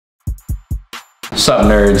Sup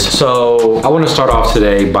nerds. So I want to start off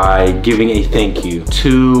today by giving a thank you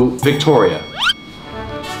to Victoria.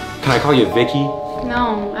 Can I call you Vicky?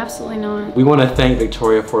 No, absolutely not. We want to thank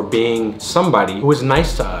Victoria for being somebody who is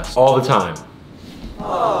nice to us all the time.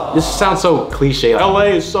 This sounds so cliche.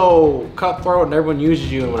 LA is so cutthroat and everyone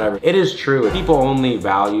uses you and whatever. It is true. People only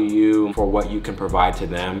value you for what you can provide to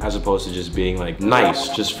them as opposed to just being like nice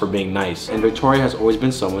just for being nice. And Victoria has always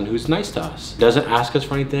been someone who's nice to us. Doesn't ask us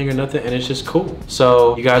for anything or nothing, and it's just cool.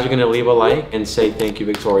 So you guys are gonna leave a like and say thank you,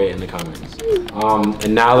 Victoria, in the comments.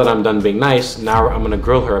 And now that I'm done being nice, now I'm gonna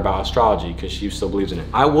grill her about astrology because she still believes in it.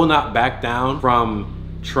 I will not back down from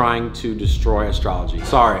trying to destroy astrology.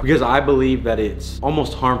 Sorry, because I believe that it's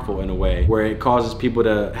almost harmful in a way where it causes people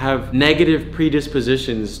to have negative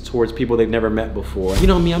predispositions towards people they've never met before. You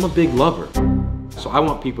know me, I'm a big lover. So I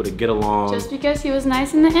want people to get along. Just because he was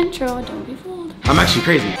nice in the intro, don't be fooled. I'm actually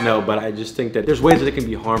crazy. No, but I just think that there's ways that it can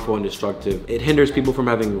be harmful and destructive. It hinders people from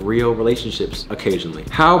having real relationships occasionally.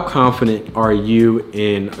 How confident are you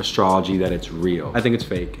in astrology that it's real? I think it's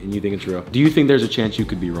fake and you think it's real. Do you think there's a chance you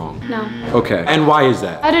could be wrong? No. Okay, and why is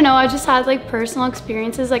that? I don't know, I just had like personal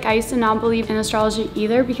experiences. Like I used to not believe in astrology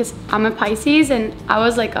either because I'm a Pisces and I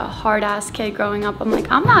was like a hard ass kid growing up. I'm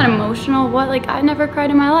like, I'm not emotional, what? Like I never cried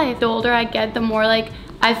in my life. The older I get, the more like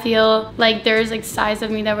I feel like there's like sides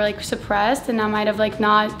of me that were like suppressed, and I might have like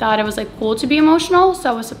not thought it was like cool to be emotional,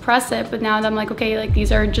 so I would suppress it. But now that I'm like, okay, like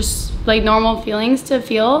these are just like normal feelings to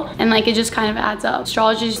feel, and like it just kind of adds up.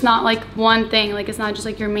 Astrology is not like one thing, like it's not just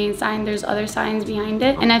like your main sign, there's other signs behind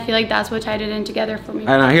it, and I feel like that's what tied it in together for me.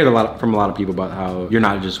 And I hear from a lot of people about how you're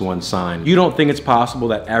not just one sign. You don't think it's possible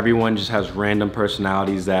that everyone just has random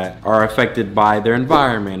personalities that are affected by their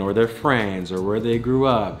environment or their friends or where they grew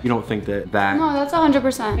up? You don't think that No, that's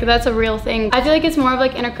 100%. That's a real thing. I feel like it's more of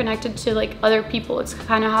like interconnected to like other people. It's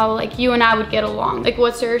kind of how like you and I would get along. Like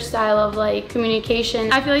what's your style of like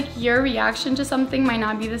communication? I feel like your reaction to something might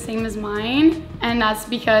not be the same as mine, and that's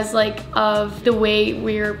because like of the way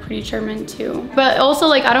we're predetermined to. But also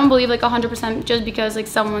like I don't believe like 100% just because like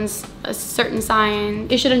someone's a certain sign,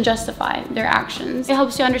 it shouldn't justify their actions. It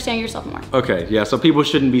helps you understand yourself more. Okay, yeah, so people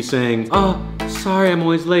shouldn't be saying, oh, sorry, I'm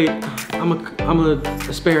always late. I'm a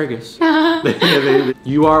asparagus.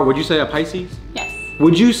 You are, would you say a Pisces? Yes.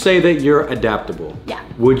 Would you say that you're adaptable? Yeah.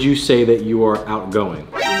 Would you say that you are outgoing?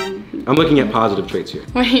 I'm looking at positive traits here.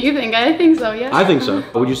 What do you think? I think so, yeah. I think so.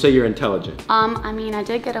 Would you say you're intelligent? I mean, I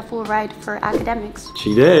did get a full ride for academics.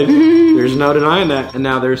 She did. There's no denying that. And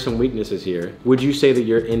now there's some weaknesses here. Would you say that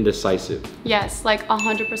you're indecisive? Yes, like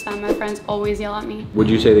 100%. My friends always yell at me. Would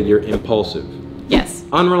you say that you're impulsive? Yes.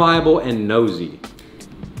 Unreliable and nosy?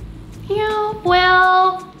 Yeah,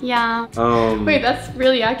 well, yeah. Wait, that's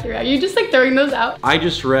really accurate. Are you just like throwing those out? I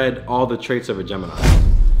just read all the traits of a Gemini.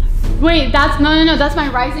 Wait, that's, no, that's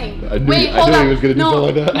my rising. Wait, hold on. He was gonna do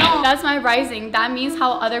something like that. No, that's my rising. That means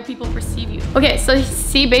how other people perceive you. Okay, so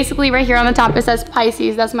see basically right here on the top, it says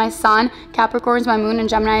Pisces, that's my sun, Capricorn's my moon, and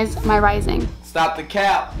Gemini is my rising. Stop the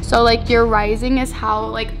cap. So like your rising is how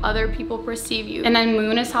like other people perceive you. And then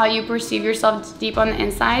moon is how you perceive yourself deep on the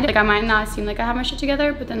inside. Like I might not seem like I have my shit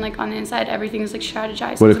together, but then like on the inside, everything is like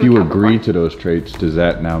strategized. But if you agree to those traits, does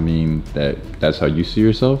that now mean that that's how you see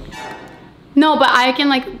yourself? No, but I can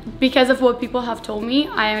like, because of what people have told me,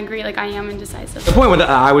 I agree, like I am indecisive. The point what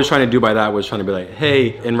I was trying to do by that was trying to be like,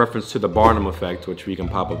 hey, in reference to the Barnum effect, which we can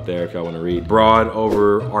pop up there if y'all want to read, broad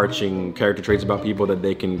overarching character traits about people that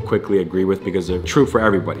they can quickly agree with because they're true for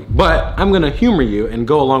everybody. But I'm gonna humor you and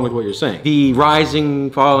go along with what you're saying. The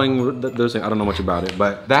rising, falling, those things, I don't know much about it,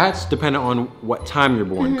 but that's dependent on what time you're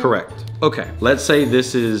born, correct? Okay, let's say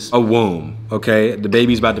this is a womb, okay? The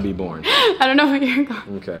baby's about to be born. I don't know where you're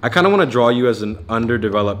going. Okay, I kind of want to draw you as an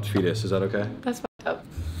underdeveloped fetus, is that okay? That's fucked up.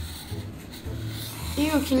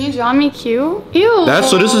 Ew, can you draw me cute? Ew.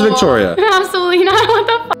 So this is Victoria. Absolutely not, what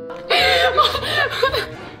the fuck?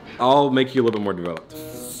 I'll make you a little bit more developed.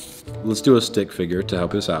 Let's do a stick figure to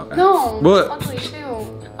help us out. No, what? ugly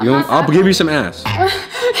too. I'll give you some ass. It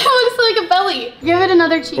looks like a belly. Give it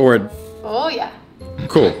another cheek. Or oh yeah.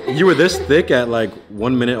 Cool. You were this thick at like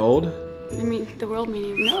 1 minute old? I mean, the world may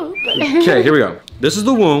even know, but... Okay, here we go. This is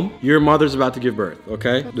the womb. Your mother's about to give birth,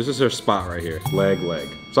 okay? This is her spot right here. Leg.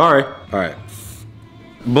 Sorry. All right.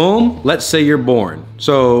 Boom. Let's say you're born.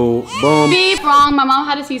 So, boom. Beep, wrong. My mom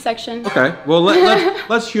had a C-section. Okay. Well,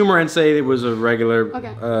 let's humor and say it was a regular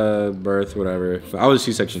okay. birth, whatever. I was a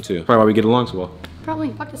C-section too. Probably why we get along so well.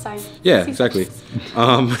 Probably. Fuck the sign. Yeah, exactly.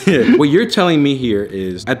 What you're telling me here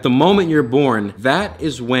is at the moment you're born, that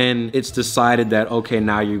is when it's decided that, okay,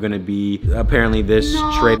 now you're gonna be apparently this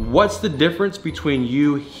trait. What's the difference between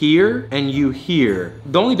you here and you here?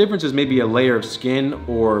 The only difference is maybe a layer of skin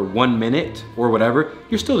or 1 minute or whatever.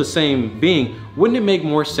 You're still the same being. Wouldn't it make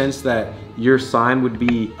more sense that your sign would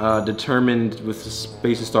be determined with the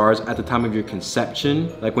space of stars at the time of your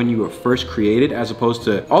conception, like when you were first created, as opposed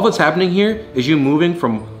to all that's happening here is you moving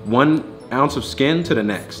from 1 ounce of skin to the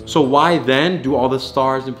next. So why then do all the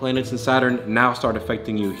stars and planets and Saturn now start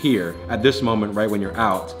affecting you here at this moment, right when you're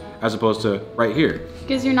out, as opposed to right here?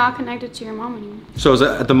 Because you're not connected to your mom anymore. So is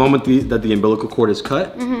that at the moment that the umbilical cord is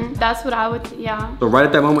cut? That's what I would, yeah. So right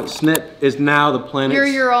at that moment, snip, is now the planet. You're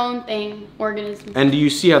your own thing, organism. And do you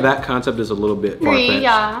see how that concept is a little bit far-fetched?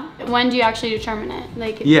 Yeah. When do you actually determine it?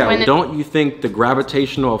 Like, yeah, don't you think the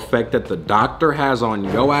gravitational effect that the doctor has on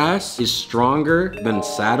your ass is stronger than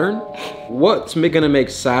Saturn? What's gonna make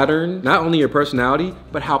Saturn not only your personality,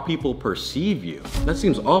 but how people perceive you? That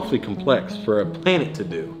seems awfully complex for a planet to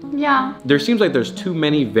do. Yeah. There seems like there's too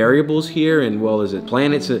many variables here, and well, is it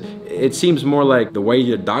planets? It seems more like the way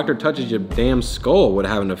your doctor touches your damn skull would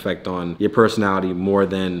have an effect on your personality more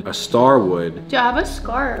than a star would. Dude, I have a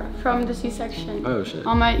scar from the C-section. Oh shit.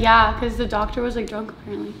 On my, yeah, because the doctor was like drunk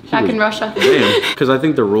apparently. Back in Russia. Damn, because I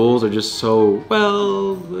think the rules are just so,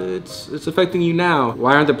 well, it's affecting you now.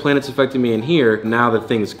 Why aren't the planets affecting me in here? Now the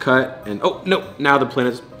thing's cut, and oh no, now the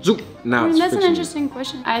planets, zoop, now it's that's an fixing interesting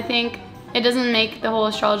question. I think it doesn't make the whole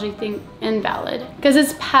astrology thing invalid because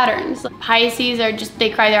it's patterns. Pisces are just, they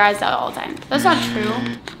cry their eyes out all the time. That's not true,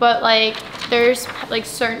 but like there's like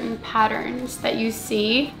certain patterns that you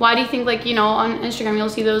see. Why do you think, like, you know, on Instagram you'll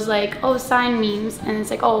see those like, oh, sign memes, and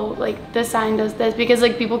it's like, oh, like this sign does this, because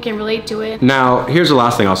like people can relate to it. Now, here's the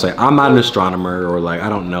last thing I'll say. I'm not an astronomer, or like I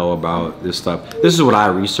don't know about this stuff. This is what I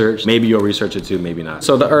researched. Maybe you'll research it too, maybe not.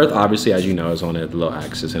 So the Earth, obviously, as you know, is on a little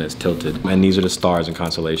axis and it's tilted, and these are the stars and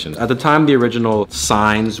constellations. At the time the original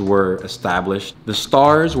signs were established, the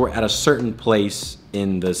stars were at a certain place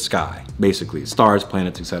in the sky, basically stars,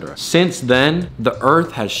 planets, etc. Since then, the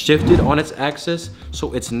Earth has shifted on its axis,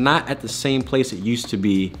 so it's not at the same place it used to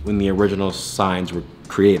be when the original signs were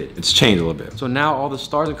created. It's changed a little bit. So now all the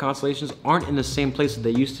stars and constellations aren't in the same place that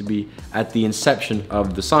they used to be at the inception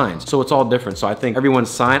of the signs. So it's all different. So I think everyone's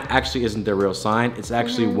sign actually isn't their real sign. It's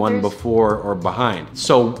actually one before or behind.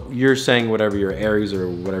 So you're saying whatever your Aries or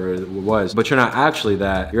whatever it was, but you're not actually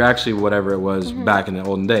that. You're actually whatever it was back in the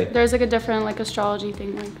olden day. There's like a different like astrology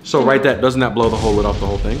thing. Like, so right, doesn't that blow the whole lid off the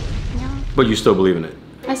whole thing? Yeah. But you still believe in it?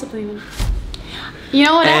 I still believe in it. You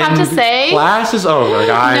know what I have to say? Class is over,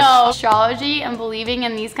 guys. No, astrology and believing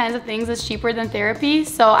in these kinds of things is cheaper than therapy.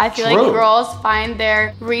 So I feel like girls find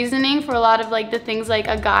their reasoning for a lot of like the things like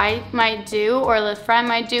a guy might do or a friend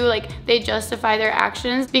might do, like they justify their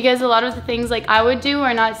actions, because a lot of the things like I would do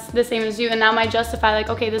are not the same as you, and that might justify like,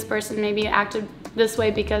 okay, this person maybe acted this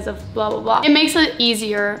way because of blah blah blah. It makes it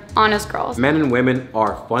easier on us girls. Men and women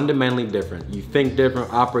are fundamentally different. You think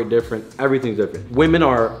different, operate different, everything's different. Women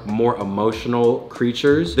are more emotional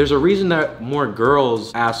creatures. There's a reason that more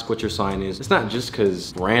girls ask what your sign is. It's not just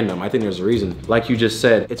because random. I think there's a reason. Like you just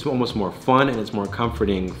said, it's almost more fun and it's more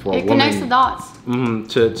comforting for a woman. It connects the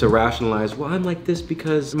dots. To rationalize, well, I'm like this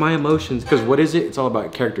because my emotions. Because what is it? It's all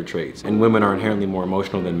about character traits. And women are inherently more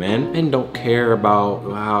emotional than men. Men don't care about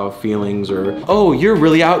how feelings or, oh, you're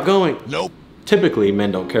really outgoing. Nope. Typically,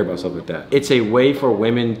 men don't care about stuff like that. It's a way for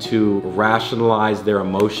women to rationalize their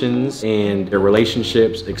emotions and their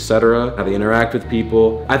relationships, etc., how they interact with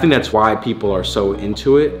people. I think that's why people are so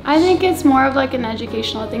into it. I think it's more of like an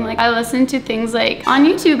educational thing. Like I listen to things like on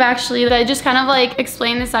YouTube actually that just kind of like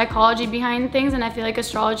explain the psychology behind things, and I feel like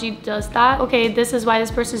astrology does that. Okay, this is why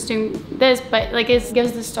this person's doing this, but like it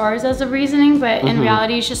gives the stars as a reasoning, but in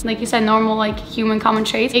reality it's just like you said, normal like human common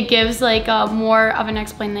traits. It gives like more of an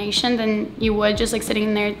explanation than you would just like sitting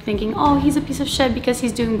in there thinking, oh, he's a piece of shit because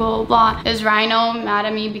he's doing blah blah blah. Is Rhino mad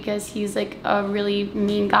at me because he's like a really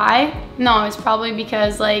mean guy? No, it's probably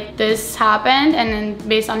because like this happened, and then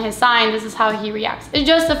based on his sign, this is how he reacts. It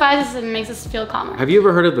justifies us and makes us feel calmer. Have you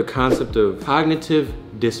ever heard of the concept of cognitive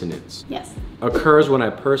dissonance? Yes. Occurs when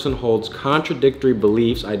a person holds contradictory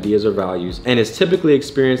beliefs, ideas, or values, and is typically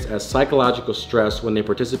experienced as psychological stress when they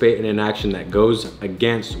participate in an action that goes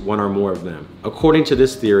against one or more of them. According to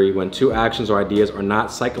this theory, when two actions or ideas are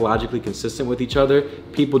not psychologically consistent with each other,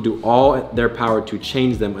 people do all in their power to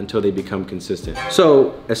change them until they become consistent.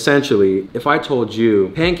 So essentially, if I told you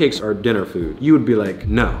pancakes are dinner food, you would be like,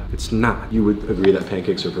 no, it's not. You would agree that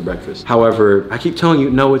pancakes are for breakfast. However, I keep telling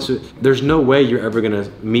you, no, there's no way you're ever gonna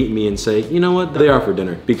meet me and say, you know know what? They are for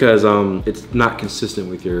dinner because it's not consistent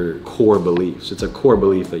with your core beliefs. It's a core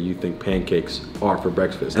belief that you think pancakes are for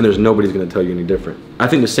breakfast, and there's nobody's gonna tell you any different. I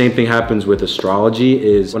think the same thing happens with astrology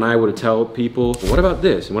is when I would tell people, what about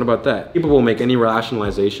this and what about that? People will make any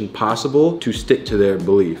rationalization possible to stick to their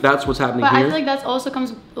belief. That's what's happening but here. I feel like that's also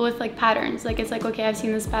comes with like patterns. Like it's like, okay, I've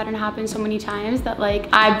seen this pattern happen so many times that like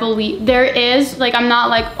I believe there is, like I'm not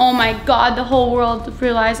like, oh my God, the whole world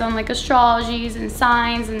relies on like astrologies and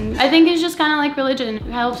signs, and I think it's just kind of like religion. It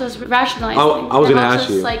helps us rationalize things. I was gonna It helps ask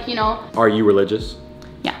us, you, like, you know. are you religious?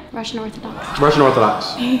 Yeah, Russian Orthodox. Russian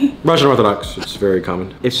Orthodox. Russian Orthodox. It's very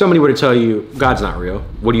common. If somebody were to tell you God's not real,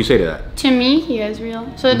 what do you say to that? To me, he is real.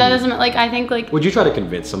 So that doesn't, like, I think like. Would you try to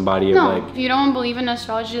convince somebody No, of like? if you don't believe in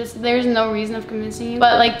astrology, there's no reason of convincing you.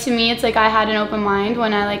 But like to me, it's like I had an open mind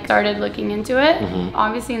when I like started looking into it.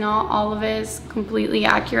 Obviously not all of it is completely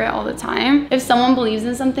accurate all the time. If someone believes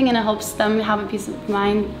in something and it helps them have a peace of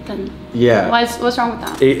mind, then yeah. What's wrong with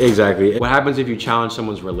that? Exactly. What happens if you challenge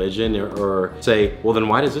someone's religion or say, well then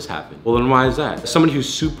why does this happen? Well then why is that? Somebody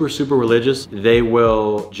who's super religious, they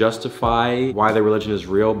will justify why their religion is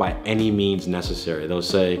real by any means necessary. They'll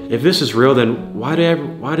say, if this is real, then why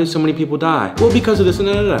did so many people die? Well, because of this and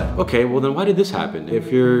that. Okay, well then why did this happen?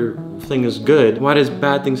 If your thing is good, why does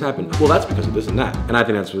bad things happen? Well, that's because of this and that. And I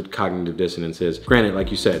think that's what cognitive dissonance is. Granted,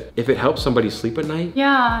 like you said, if it helps somebody sleep at night,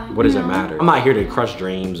 Yeah. what does it matter? I'm not here to crush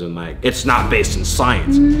dreams and like, it's not based in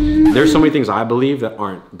science. There's so many things I believe that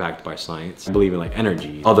aren't backed by science. I believe in like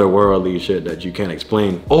energy, otherworldly shit that you can't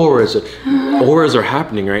explain. Auras are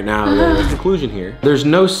happening right now. The conclusion here, there's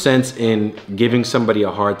no sense in giving somebody a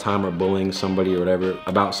hard time or bullying somebody or whatever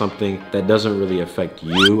about something that doesn't really affect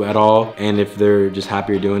you at all. And if they're just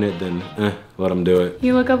happy you're doing it, then let them do it.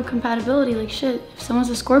 You look up compatibility, like shit, if someone's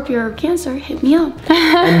a Scorpio or Cancer, hit me up.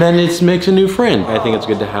 And then it makes a new friend. I think it's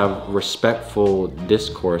good to have respectful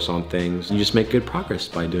discourse on things. You just make good progress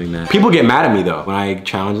by doing that. People get mad at me though. When I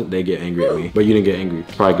challenge it, they get angry at me. But you didn't get angry.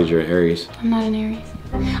 It's probably because you're an Aries. I'm not an Aries.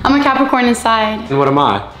 I'm a Capricorn inside. And what am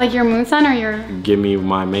I? Like your moon sign or your? Give me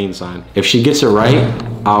my main sign. If she gets it right,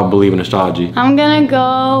 I'll believe in astrology. I'm gonna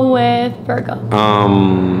go with Virgo.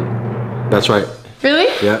 That's right. Really?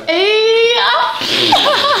 Yeah. Hey.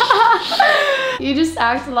 You just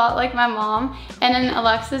act a lot like my mom. And then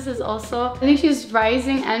Alexis is also, I think she's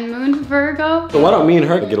rising and moon Virgo. So why don't me and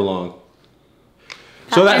her get along?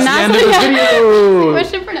 So that's And the end of that's the video.